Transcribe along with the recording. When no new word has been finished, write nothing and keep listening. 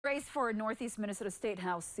race for Northeast Minnesota State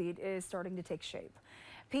House seat is starting to take shape.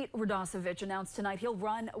 Pete Radosevich announced tonight he'll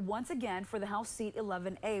run once again for the House seat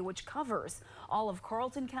 11A, which covers all of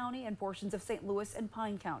Carlton County and portions of St. Louis and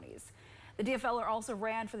Pine counties. The DFLer also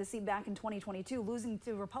ran for the seat back in 2022, losing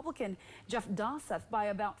to Republican Jeff Dosseth by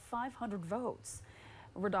about 500 votes.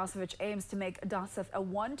 Radosevich aims to make Dosseth a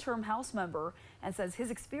one-term House member and says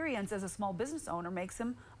his experience as a small business owner makes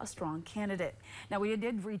him a strong candidate. Now, we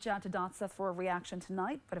did reach out to Dosseth for a reaction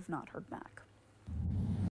tonight, but have not heard back.